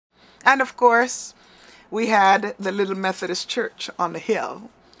And of course, we had the little Methodist church on the hill.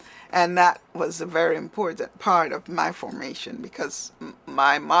 And that was a very important part of my formation because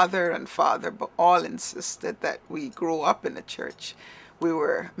my mother and father all insisted that we grow up in the church. We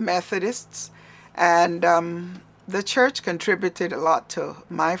were Methodists, and the church contributed a lot to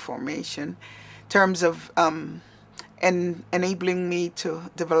my formation in terms of enabling me to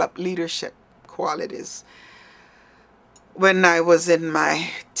develop leadership qualities. When I was in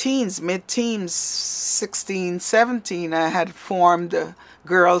my teens, mid-teens, 16, 17, I had formed a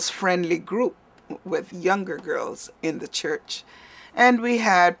girls-friendly group with younger girls in the church. And we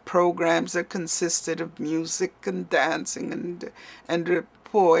had programs that consisted of music and dancing and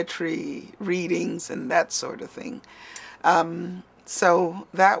poetry readings and that sort of thing. So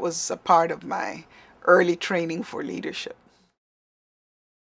that was a part of my early training for leadership.